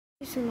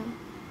শুনো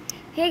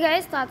hey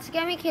guys, তো আজকে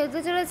আমি খেলতে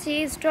চলেছি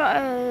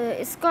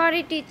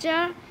স্কোয়ারি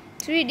টিচার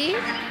 3D।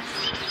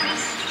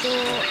 তো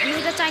আমি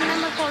এটা 4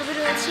 নম্বর পর্বে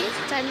রয়েছি,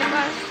 4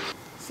 নম্বর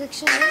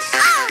সেকশনে।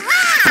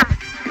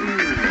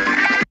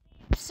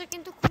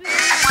 কিন্তু খুবই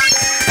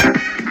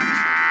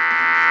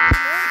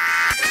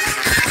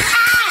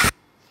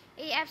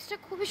এই অ্যাপসটা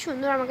খুবই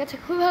সুন্দর, আমার কাছে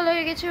খুব ভালো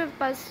লেগেছে।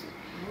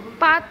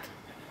 পাথ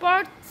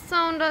পট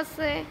সাউন্ড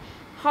আছে,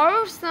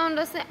 হরর সাউন্ড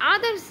আছে,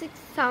 আদার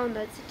সাউন্ড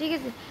আছে, ঠিক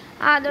আছে,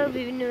 আদার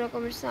বিভিন্ন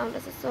রকমের সাউন্ড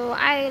আছে। So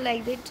I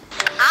like it.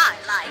 I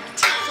like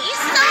tea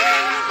so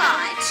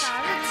much.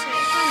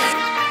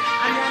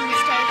 আমরা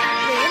মিস্টার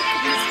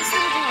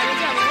মিসেসের ঘরে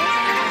যাব।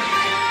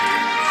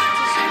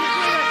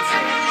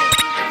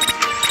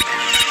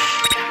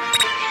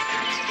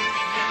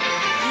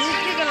 আমি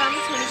উপরে গেলাম,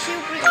 সরিষে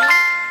উপরে গেলাম,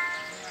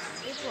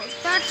 এরপর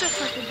তার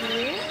চোখাকে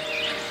দিয়ে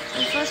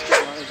আমি ফার্স্ট অফ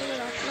অল এটাকে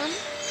রাখলাম,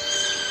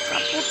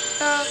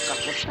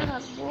 কাপড়টা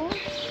রাখবো।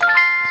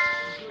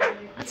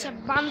 আচ্ছা,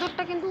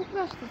 বান্দরটা কিন্তু উপরে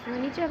আসতেছে না,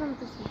 নিচে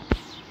নামতেছে।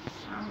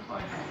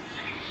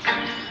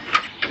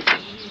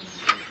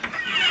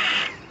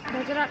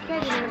 দরজা আটকাই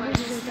দিলাম,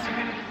 বুঝে যেতে।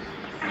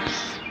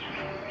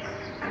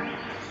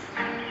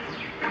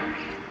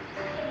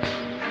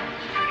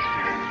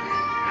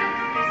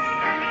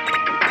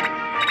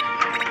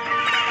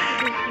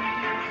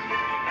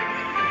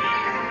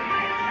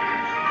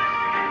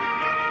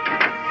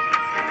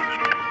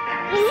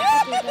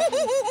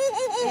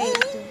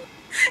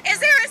 Is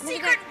there a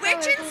secret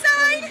witch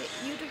inside?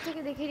 YouTube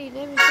থেকে দেখে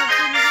নিলে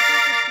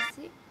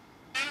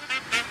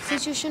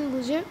সিচুয়েশন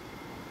বুঝে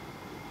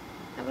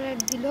আবার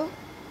অ্যাড দিল।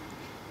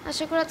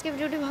 আশা করি আজকে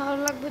ভিডিওটি ভালো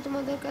লাগবে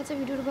তোমাদের কাছে।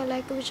 ভিডিওটি ভালো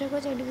লাইক করবে, শেয়ার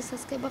করে চ্যানেলটিকে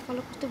সাবস্ক্রাইব বা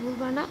ফলো করতে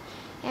ভুলবা না।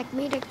 1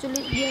 মিনিট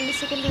 42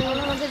 সেকেন্ড হয়ে গেল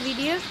আমাদের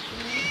ভিডিও।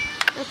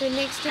 ওকে,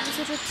 নেক্সট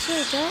এপিসোড হচ্ছে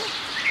এটা।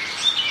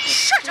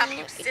 Shut up,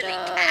 you silly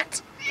cat.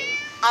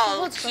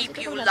 I'll keep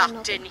you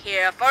locked in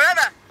here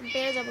forever.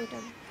 পেয়ে যাবো এটা,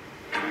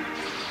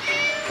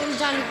 আমি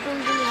জানি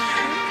কোনগুলো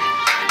রাখবো।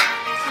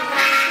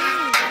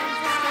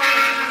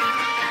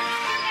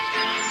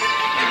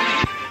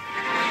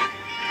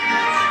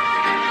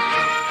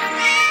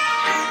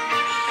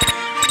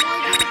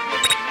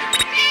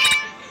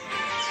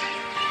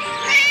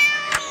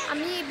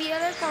 আমি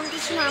বিড়ালের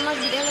কম্পিটিশনে আমার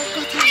বিড়ালের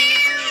কথা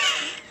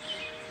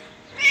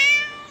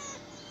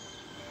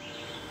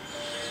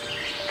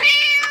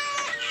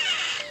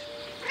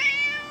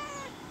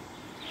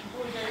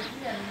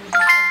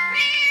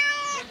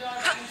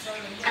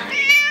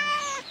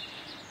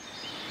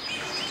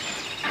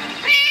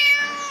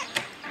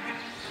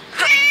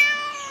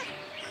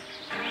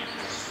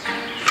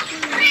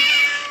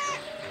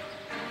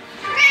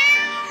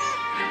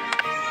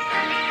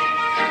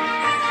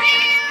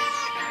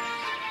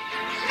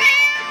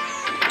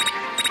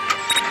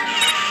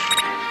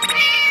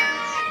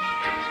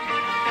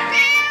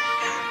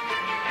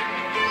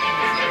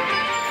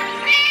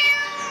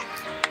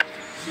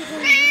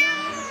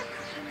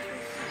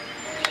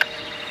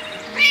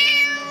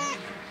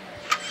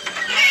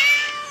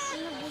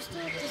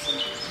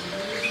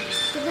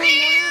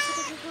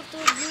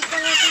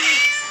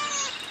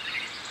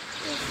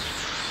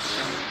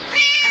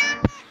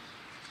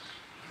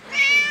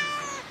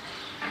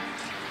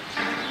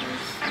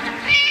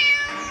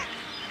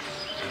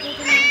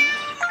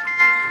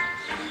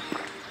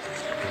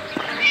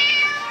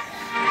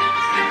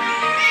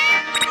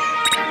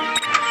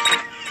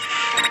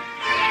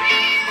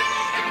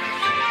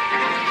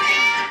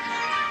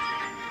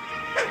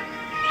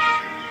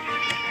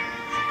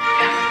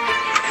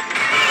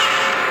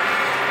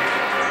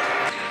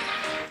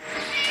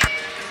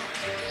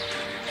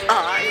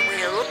I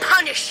will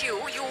punish you,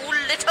 you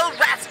little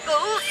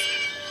rascals.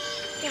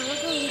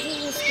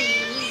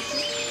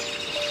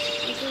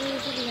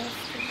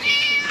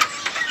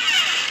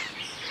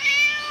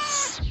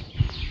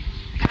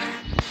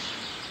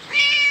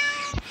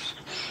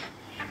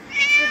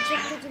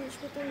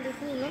 জিনিসপত্র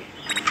দেখে নিলাম।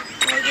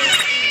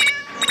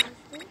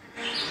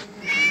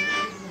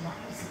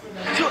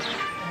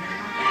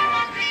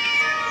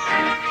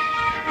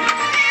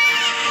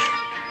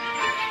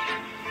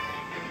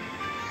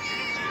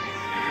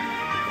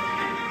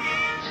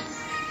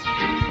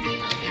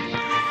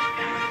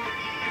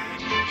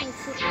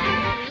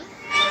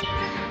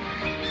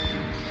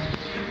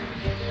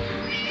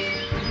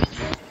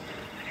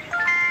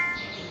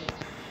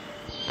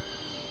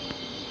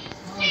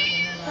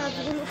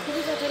 কাজগুলো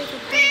খুবই তাড়াতাড়ি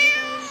করতে হবে,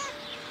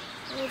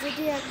 কারণ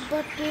যদি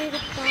একবার টের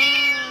পাই।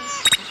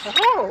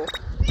 Oh,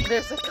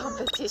 there's a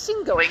competition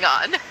going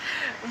on.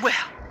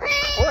 Well, of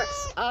course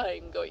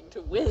I'm going to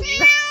win.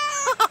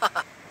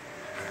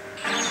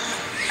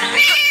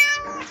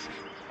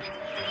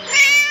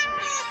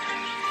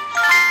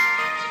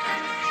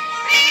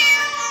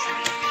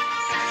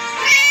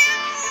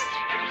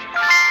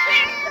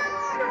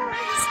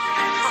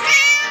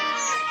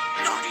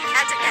 Naughty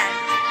cat again.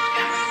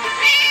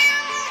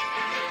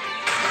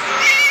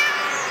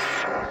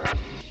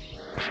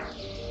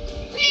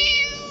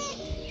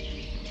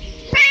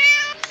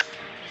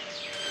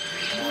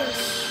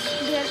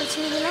 বিড়ালটা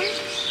ছেড়ে দিলাম।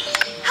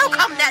 How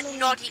come that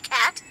naughty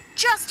cat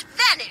just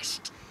vanished?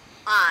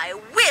 I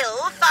will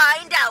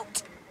find out.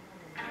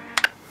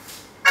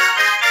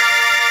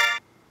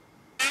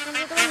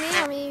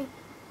 আমি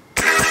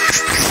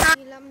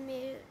নিলাম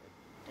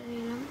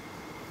নিলাম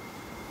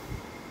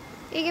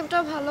এই গেমটা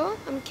ভালো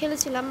আমি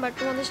খেলেছিলাম বাট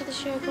তোমাদের সাথে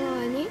শেয়ার করা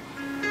হয়নি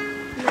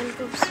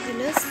মাইনক্রাফট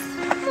ভিলেজ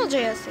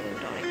মজাই আছে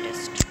গেমটা অনেক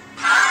টেস্ট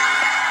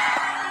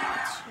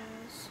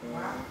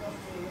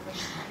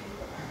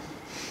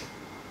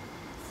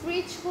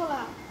ফ্রিজ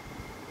খোলা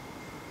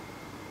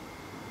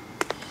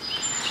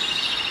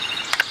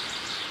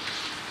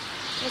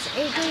আচ্ছা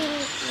এইটাই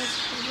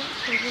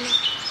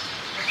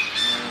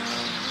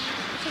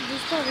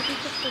বুঝতে হবে কি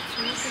করতেছি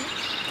না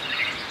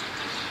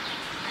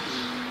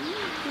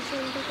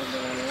কিচেনটাকে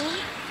বেরোলাম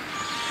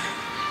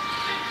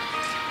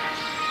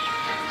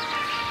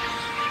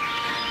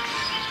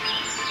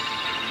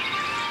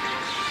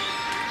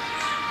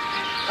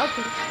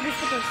ওকে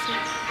বুঝতে পারছি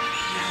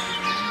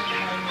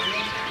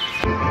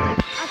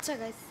আচ্ছা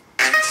guys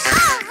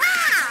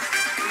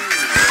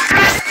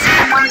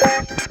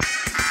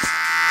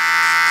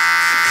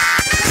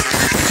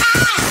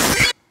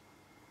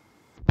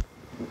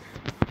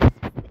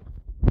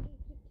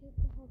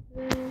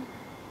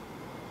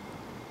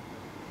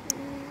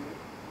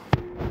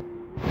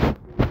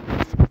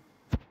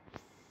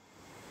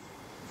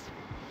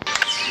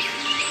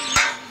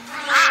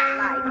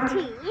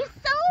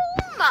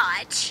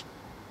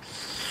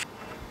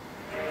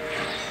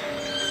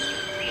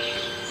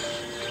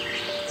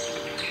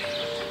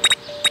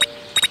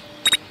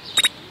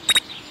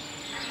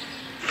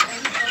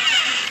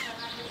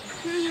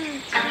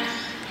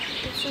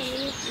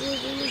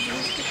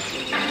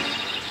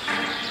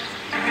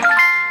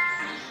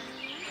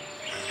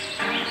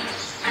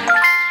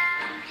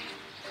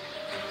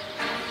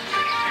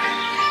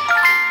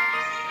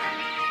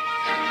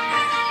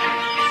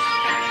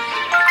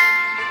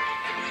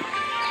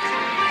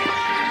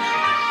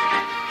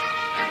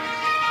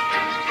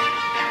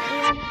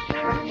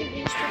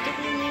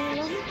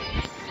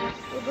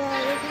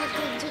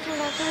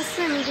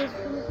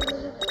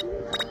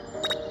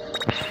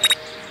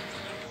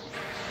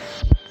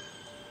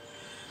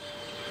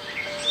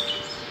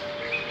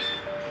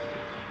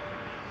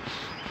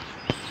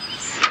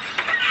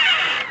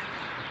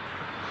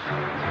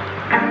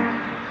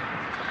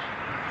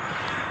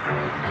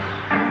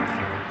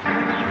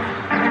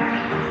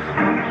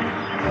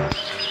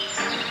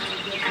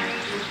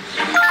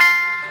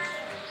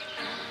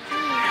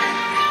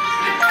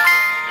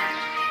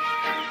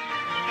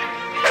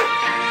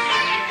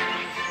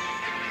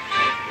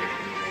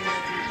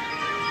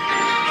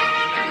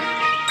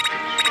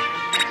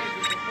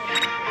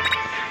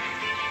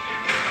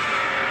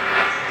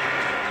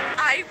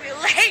I will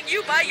hang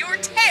you by your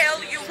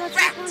tail, you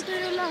rat!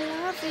 Allah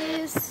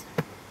Hafiz.